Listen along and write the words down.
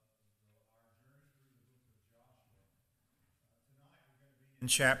In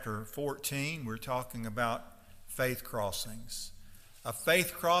chapter 14, we're talking about faith crossings. A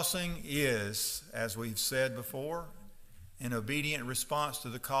faith crossing is, as we've said before, an obedient response to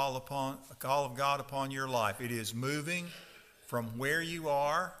the call of God upon your life. It is moving from where you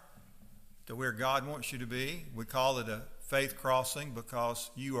are to where God wants you to be. We call it a faith crossing because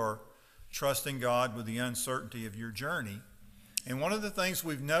you are trusting God with the uncertainty of your journey. And one of the things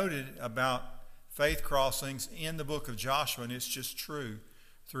we've noted about faith crossings in the book of Joshua, and it's just true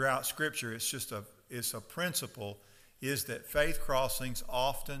throughout Scripture, it's a principle, is that faith crossings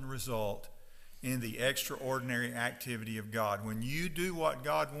often result in the extraordinary activity of God. When you do what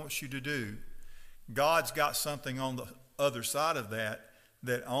God wants you to do, God's got something on the other side of that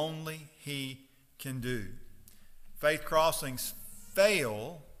that only He can do. Faith crossings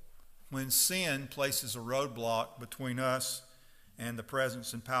fail when sin places a roadblock between us and the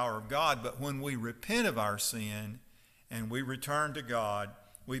presence and power of God. But when we repent of our sin and we return to God,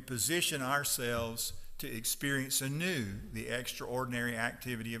 we position ourselves to experience anew the extraordinary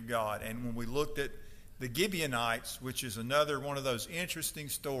activity of God. And when we looked at the Gibeonites, which is another one of those interesting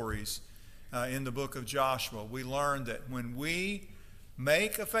stories in the book of Joshua, we learned that when we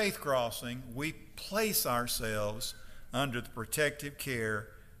make a faith crossing, we place ourselves under the protective care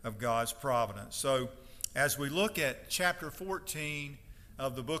of God's providence. So as we look at chapter 14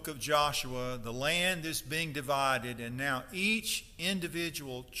 of the book of Joshua, the land is being divided, and now each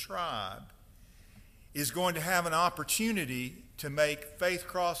individual tribe is going to have an opportunity to make faith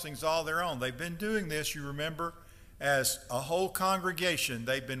crossings all their own. They've been doing this, you remember, as a whole congregation.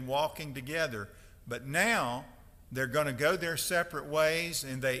 They've been walking together. But now they're going to go their separate ways,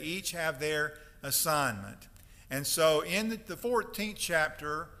 and they each have their assignment. And so in the 14th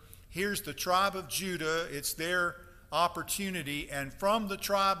chapter, here's the tribe of Judah. It's their opportunity, and from the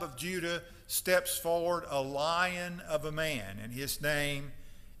tribe of Judah steps forward a lion of a man, and his name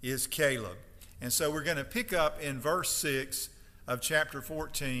is Caleb. And so we're going to pick up in verse 6 of chapter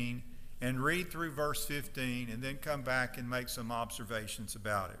 14 and read through verse 15 and then come back and make some observations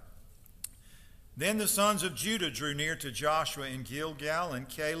about it. Then the sons of Judah drew near to Joshua in Gilgal, and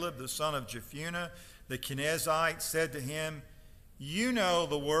Caleb, the son of Jephunneh, the Kenizzite, said to him, "You know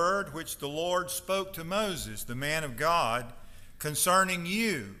the word which the Lord spoke to Moses, the man of God, concerning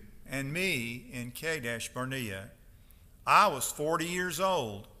you and me in Kadesh Barnea. I was 40 years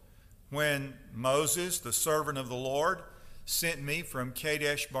old when Moses, the servant of the Lord, sent me from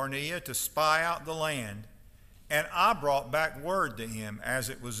Kadesh Barnea to spy out the land, and I brought back word to him as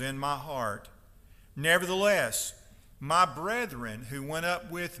it was in my heart. Nevertheless, my brethren who went up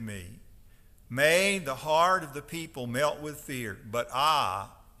with me made the heart of the people melt with fear, but I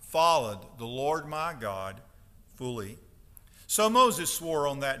followed the Lord my God fully. So Moses swore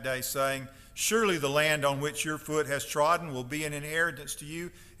on that day, saying, Surely the land on which your foot has trodden will be an inheritance to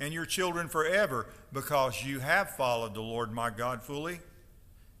you and your children forever, because you have followed the Lord my God fully.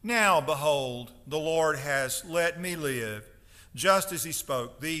 Now, behold, the Lord has let me live, just as he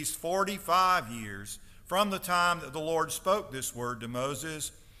spoke, these 45 years, from the time that the Lord spoke this word to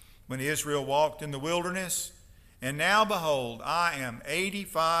Moses, when Israel walked in the wilderness. And now, behold, I am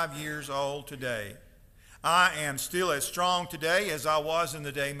 85 years old today. I am still as strong today as I was in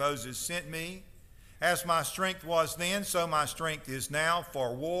the day Moses sent me. As my strength was then, so my strength is now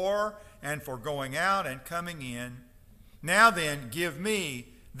for war and for going out and coming in. Now then, give me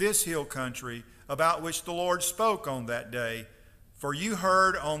this hill country about which the Lord spoke on that day. For you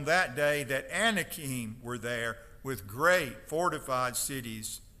heard on that day that Anakim were there with great fortified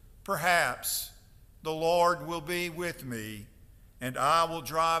cities. Perhaps the Lord will be with me, and I will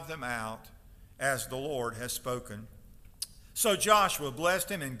drive them out, as the Lord has spoken. So Joshua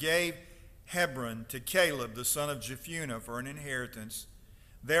blessed him and gave Hebron to Caleb, the son of Jephunneh, for an inheritance.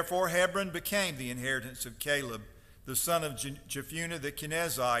 Therefore Hebron became the inheritance of Caleb, the son of Jephunneh the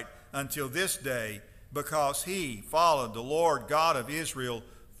Kenizzite, until this day, because he followed the Lord God of Israel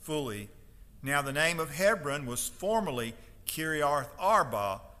fully. Now the name of Hebron was formerly Kiriath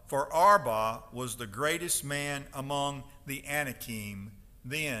Arba, for Arba was the greatest man among the Anakim.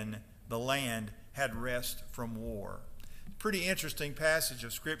 Then the land had rest from war. Pretty interesting passage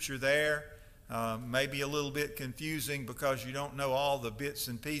of Scripture there. Maybe a little bit confusing because you don't know all the bits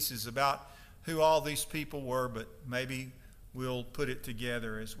and pieces about who all these people were, but maybe we'll put it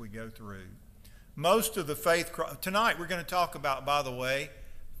together as we go through. Most of the tonight we're going to talk about, by the way,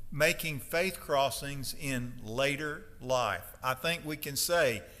 making faith crossings in later life. I think we can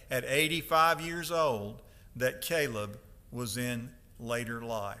say at 85 years old that Caleb was in later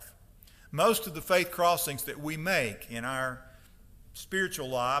life. Most of the faith crossings that we make in our spiritual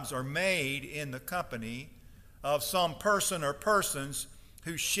lives are made in the company of some person or persons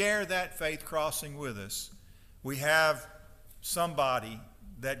who share that faith crossing with us. We have somebody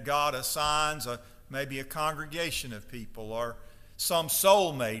that God assigns, maybe a congregation of people or some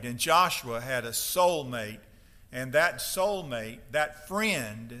soulmate. And Joshua had a soulmate. And that soulmate, that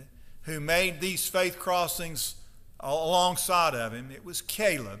friend who made these faith crossings alongside of him, it was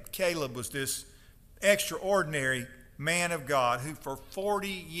Caleb. Caleb was this extraordinary man of God who for 40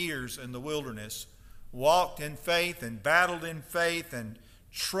 years in the wilderness walked in faith and battled in faith and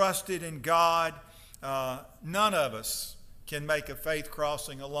trusted in God. None of us can make a faith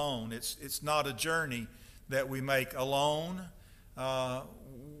crossing alone. It's not a journey that we make alone.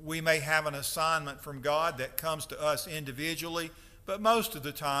 We may have an assignment from God that comes to us individually, but most of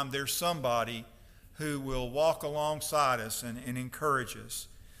the time there's somebody who will walk alongside us and encourage us.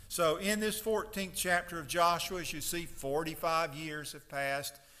 So in this 14th chapter of Joshua, as you see, 45 years have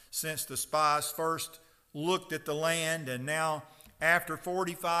passed since the spies first looked at the land, and now after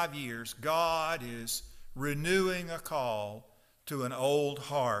 45 years, God is renewing a call to an old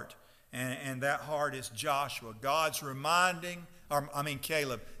heart, and that heart is Joshua. God is reminding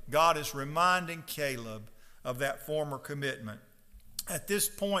Caleb of that former commitment. At this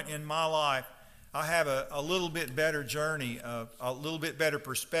point in my life, I have a little bit better journey, a little bit better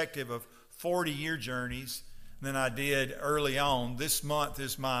perspective of 40-year journeys than I did early on. This month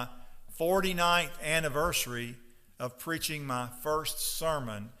is my 49th anniversary of preaching my first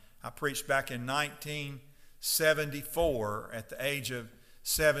sermon. I preached back in 1974 at the age of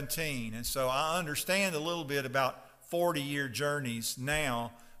 17. And so I understand a little bit about 40-year journeys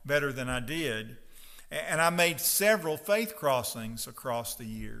now better than I did. And I made several faith crossings across the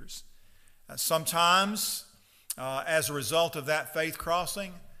years. Sometimes, as a result of that faith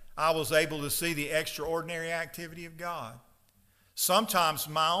crossing, I was able to see the extraordinary activity of God. Sometimes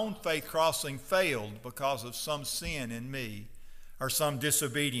my own faith crossing failed because of some sin in me or some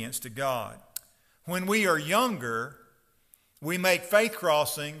disobedience to God. When we are younger, we make faith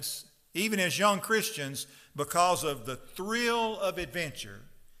crossings, even as young Christians, because of the thrill of adventure.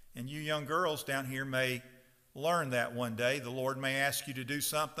 And you young girls down here may learn that one day. The Lord may ask you to do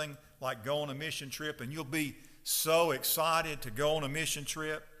something like go on a mission trip, and you'll be so excited to go on a mission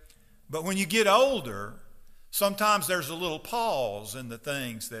trip. But when you get older, sometimes there's a little pause in the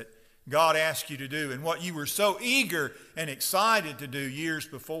things that God asks you to do. And what you were so eager and excited to do years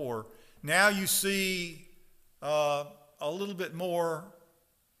before, now you see a little bit more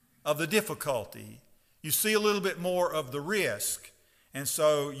of the difficulty. You see a little bit more of the risk. And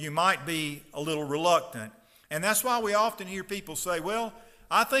so you might be a little reluctant. And that's why we often hear people say, well,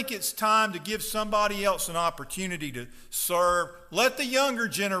 I think it's time to give somebody else an opportunity to serve. Let the younger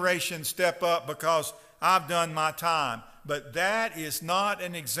generation step up because I've done my time. But that is not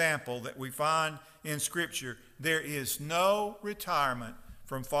an example that we find in Scripture. There is no retirement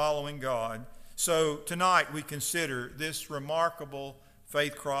from following God. So tonight we consider this remarkable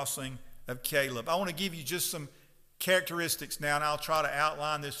faith crossing of Caleb. I want to give you just some characteristics now, and I'll try to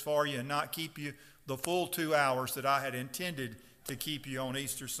outline this for you and not keep you the full 2 hours that I had intended to keep you on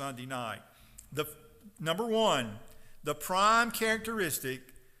Easter Sunday night. Number one, the prime characteristic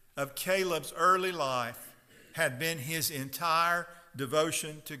of Caleb's early life had been his entire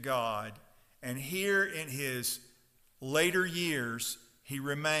devotion to God. And here in his later years, he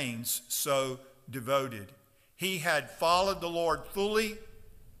remains so devoted. He had followed the Lord fully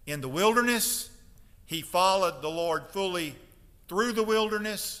in the wilderness. He followed the Lord fully through the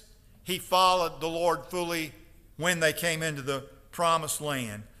wilderness. He followed the Lord fully when they came into the promised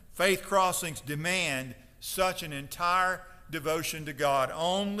land. Faith crossings demand such an entire devotion to God.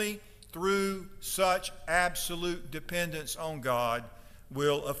 Only through such absolute dependence on God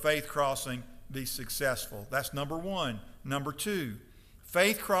will a faith crossing be successful. That's number one. Number two,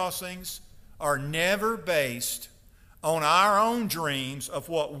 faith crossings are never based on our own dreams of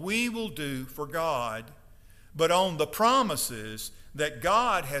what we will do for God, but on the promises that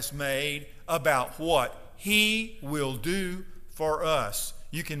God has made about what He will do for us.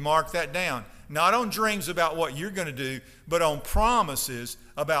 You can mark that down. Not on dreams about what you're going to do, but on promises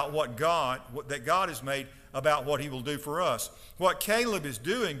about that God has made about what He will do for us. What Caleb is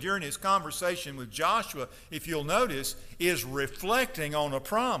doing during his conversation with Joshua, if you'll notice, is reflecting on a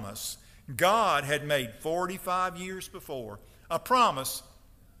promise God had made 45 years before. A promise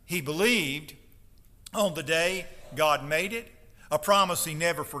he believed on the day God made it. A promise he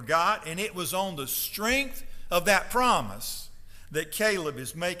never forgot. And it was on the strength of that promise that Caleb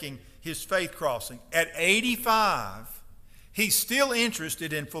is making his faith crossing. At 85, he's still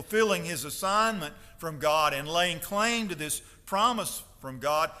interested in fulfilling his assignment from God and laying claim to this promise from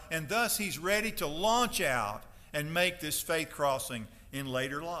God. And thus he's ready to launch out and make this faith crossing in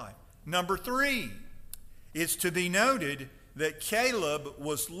later life. Number 3, it's to be noted that Caleb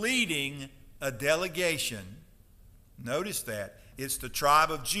was leading a delegation. Notice that. It's the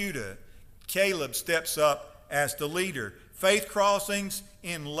tribe of Judah. Caleb steps up as the leader. Faith crossings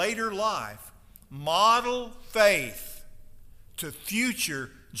in later life model faith to future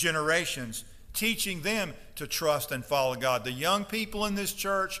generations, teaching them to trust and follow God. The young people in this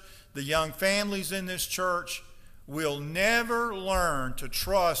church, the young families in this church will never learn to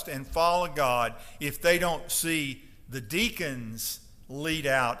trust and follow God if they don't see the deacons lead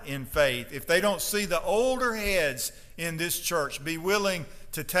out in faith, if they don't see the older heads in this church be willing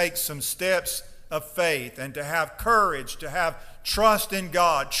to take some steps of faith and to have courage, to have trust in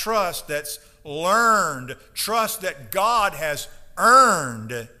God, trust that's learned, trust that God has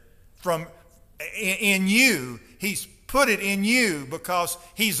earned in you. He's put it in you because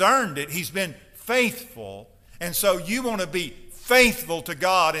He's earned it. He's been faithful. And so you want to be faithful to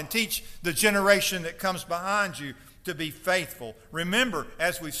God and teach the generation that comes behind you to be faithful. Remember,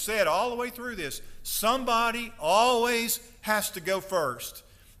 as we've said all the way through this, somebody always has to go first.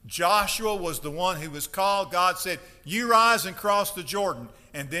 Joshua was the one who was called. God said, you rise and cross the Jordan.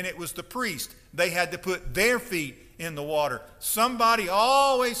 And then it was the priest. They had to put their feet in the water. Somebody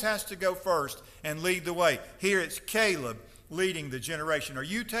always has to go first and lead the way. Here it's Caleb leading the generation. Are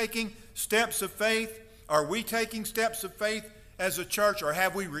you taking steps of faith? Are we taking steps of faith as a church, or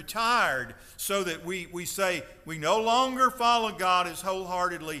have we retired so that we say we no longer follow God as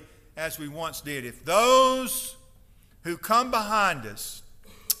wholeheartedly as we once did? If those who come behind us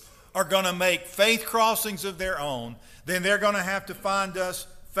are going to make faith crossings of their own, then they're going to have to find us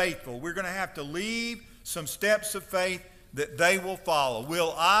faithful. We're going to have to leave some steps of faith that they will follow.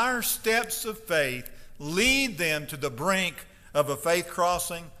 Will our steps of faith lead them to the brink of a faith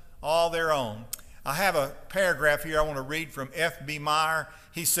crossing all their own? I have a paragraph here I want to read from F.B. Meyer.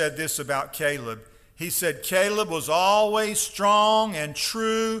 He said this about Caleb. He said, Caleb was always strong and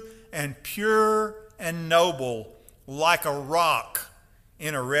true and pure and noble, like a rock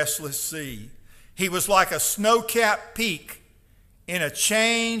in a restless sea. He was like a snow-capped peak in a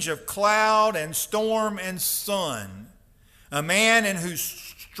change of cloud and storm and sun, a man in whose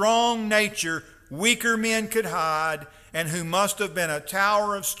strong nature weaker men could hide, and who must have been a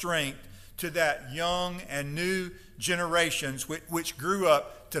tower of strength to that young and new generations which grew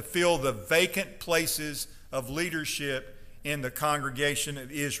up to fill the vacant places of leadership in the congregation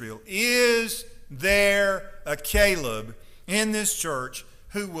of Israel. Is there a Caleb in this church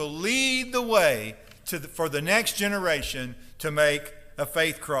who will lead the way for the next generation to make a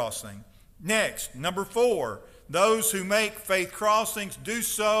faith crossing? Next, number 4, those who make faith crossings do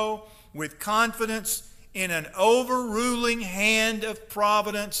so with confidence in an overruling hand of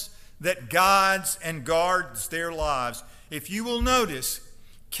providence that guides and guards their lives. If you will notice,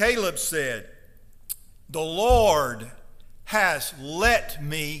 Caleb said, the Lord has let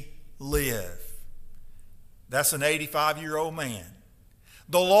me live. That's an 85-year-old man.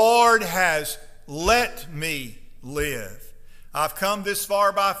 The Lord has let me live. I've come this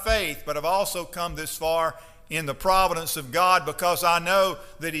far by faith, but I've also come this far in the providence of God, because I know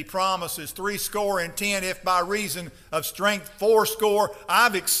that He promises 70, if by reason of strength 80.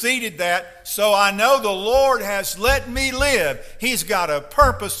 I've exceeded that, so I know the Lord has let me live. He's got a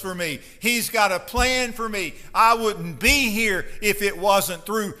purpose for me. He's got a plan for me. I wouldn't be here if it wasn't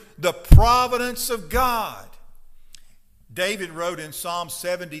through the providence of God. David wrote in Psalm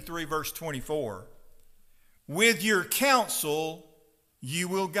 73, verse 24, with your counsel you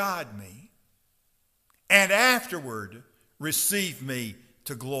will guide me, and afterward receive me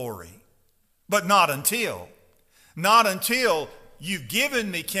to glory. But not until you've given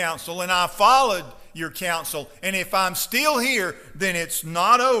me counsel and I followed your counsel. And if I'm still here, then it's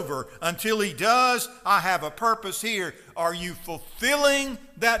not over. Until He does, I have a purpose here. Are you fulfilling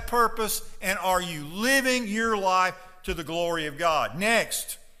that purpose, and are you living your life to the glory of God?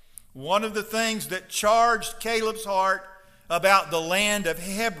 Next, one of the things that charged Caleb's heart about the land of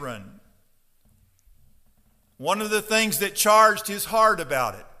Hebron, one of the things that charged his heart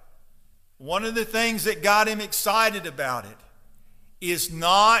about it, one of the things that got him excited about it, is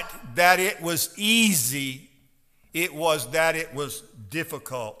not that it was easy, it was that it was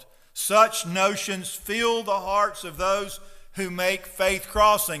difficult. Such notions fill the hearts of those who make faith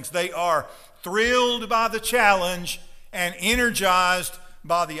crossings. They are thrilled by the challenge and energized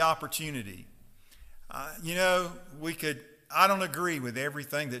by the opportunity. I don't agree with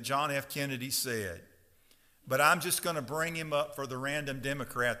everything that John F. Kennedy said, but I'm just going to bring him up for the random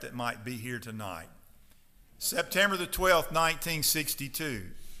Democrat that might be here tonight. September the 12th, 1962.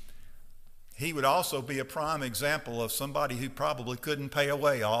 he would also be a prime example of somebody who probably couldn't pay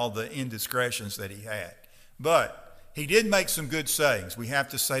away all the indiscretions that he had. But he did make some good sayings. We have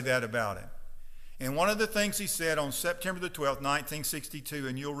to say that about him. And one of the things he said on September the 12th, 1962,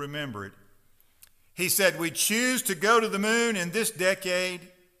 and you'll remember it, he said, "We choose to go to the moon in this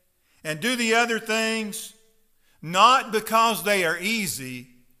decade and do the other things, not because they are easy,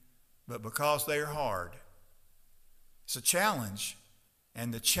 but because they are hard." It's a challenge,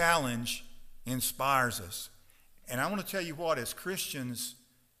 and the challenge inspires us. And I want to tell you what, as Christians,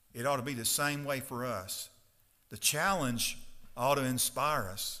 it ought to be the same way for us. The challenge ought to inspire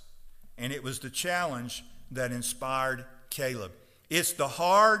us. And it was the challenge that inspired Caleb. It's the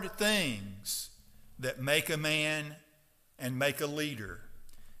hard things that make a man and make a leader,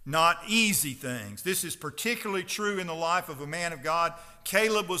 not easy things. This is particularly true in the life of a man of God.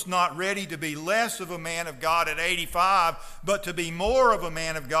 Caleb was not ready to be less of a man of God at 85, but to be more of a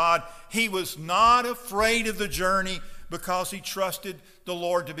man of God. He was not afraid of the journey because he trusted the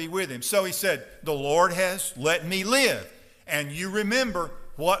Lord to be with him. So he said, "The Lord has let me live." And you remember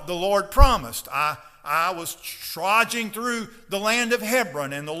what the Lord promised. I was trudging through the land of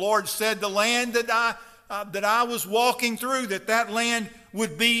Hebron, and the Lord said the land that I was walking through, that land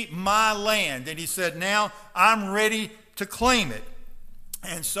would be my land. And he said, now I'm ready to claim it.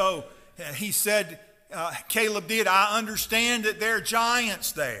 And so he said, Caleb did, "I understand that there are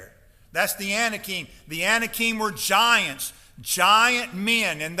giants there." That's the Anakim. The Anakim were giants, giant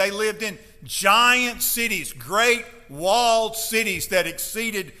men, and they lived in giant cities, great walled cities that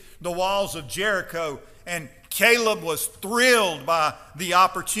exceeded the walls of Jericho. And Caleb was thrilled by the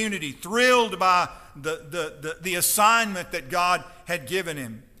opportunity, thrilled by the assignment that God had given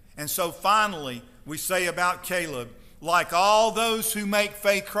him. And so finally, we say about Caleb, like all those who make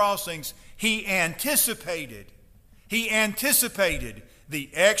faith crossings, he anticipated the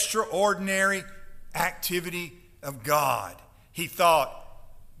extraordinary activity of God. He thought,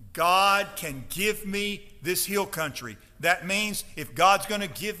 God can give me this hill country. That means if God's going to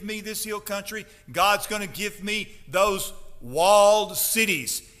give me this hill country, God's going to give me those walled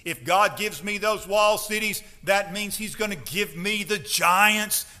cities. If God gives me those walled cities, that means he's going to give me the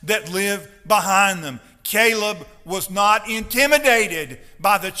giants that live behind them. Caleb was not intimidated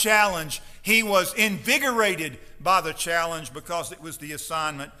by the challenge. He was invigorated by the challenge because it was the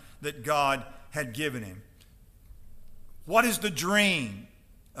assignment that God had given him. What is the dream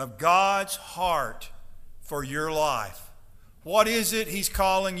of God's heart for your life? What is it he's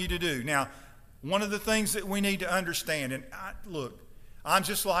calling you to do? Now, one of the things that we need to understand, and look, I'm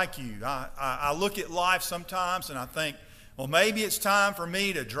just like you. I look at life sometimes and I think, well, maybe it's time for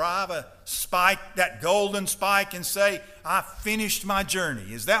me to drive a spike, that golden spike, and say, I finished my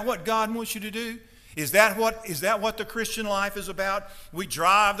journey. Is that what God wants you to do? Is that what the Christian life is about? We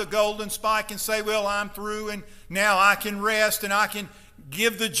drive the golden spike and say, well, I'm through and now I can rest and I can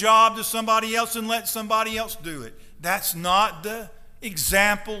give the job to somebody else and let somebody else do it. That's not the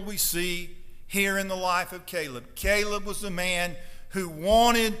example we see here in the life of Caleb. Caleb was a man who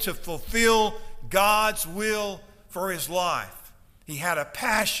wanted to fulfill God's will for his life. He had a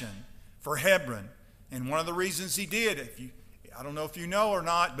passion for Hebron. And one of the reasons he did, I don't know if you know or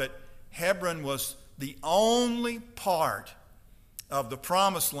not, but Hebron was the only part of the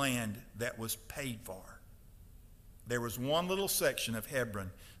promised land that was paid for. There was one little section of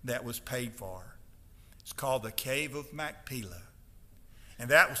Hebron that was paid for. It's called the Cave of Machpelah. And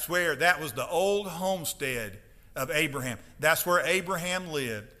that was the old homestead of Abraham. That's where Abraham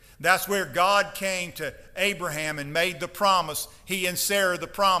lived. That's where God came to Abraham and made the promise. He and Sarah the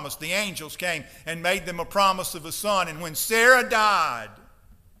promise. The angels came and made them a promise of a son. And when Sarah died,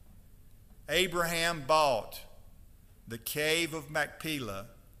 Abraham bought the Cave of Machpelah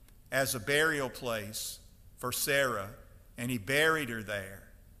as a burial place for Sarah, and he buried her there.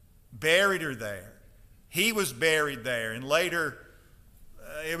 Buried her there. He was buried there, and later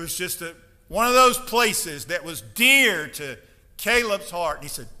it was just one of those places that was dear to Caleb's heart. And he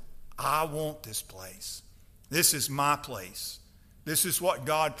said, I want this place. This is my place. This is what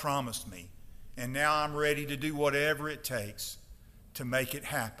God promised me. And now I'm ready to do whatever it takes to make it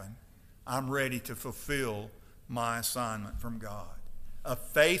happen. I'm ready to fulfill my assignment from God. A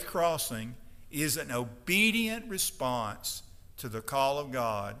faith crossing is an obedient response to the call of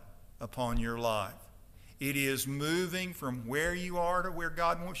God upon your life. It is moving from where you are to where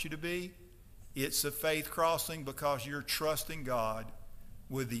God wants you to be. It's a faith crossing because you're trusting God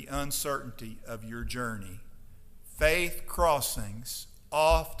with the uncertainty of your journey. Faith crossings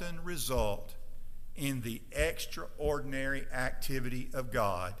often result in the extraordinary activity of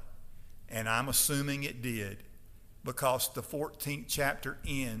God, and I'm assuming it did because the 14th chapter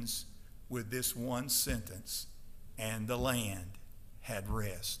ends with this one sentence, and the land had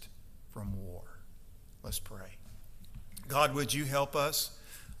rest from war. Let's pray. God, would you help us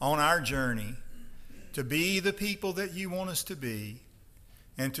on our journey to be the people that you want us to be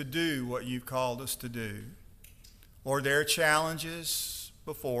and to do what you've called us to do. Lord, there are challenges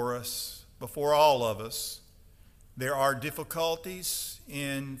before us, before all of us. There are difficulties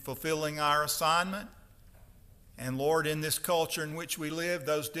in fulfilling our assignment. And Lord, in this culture in which we live,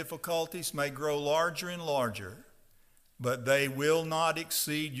 those difficulties may grow larger and larger, but they will not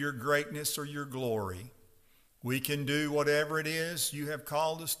exceed your greatness or your glory. We can do whatever it is you have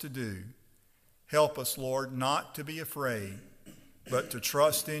called us to do. Help us, Lord, not to be afraid, but to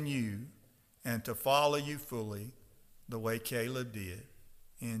trust in you and to follow you fully the way Caleb did.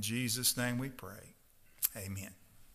 In Jesus' name we pray. Amen.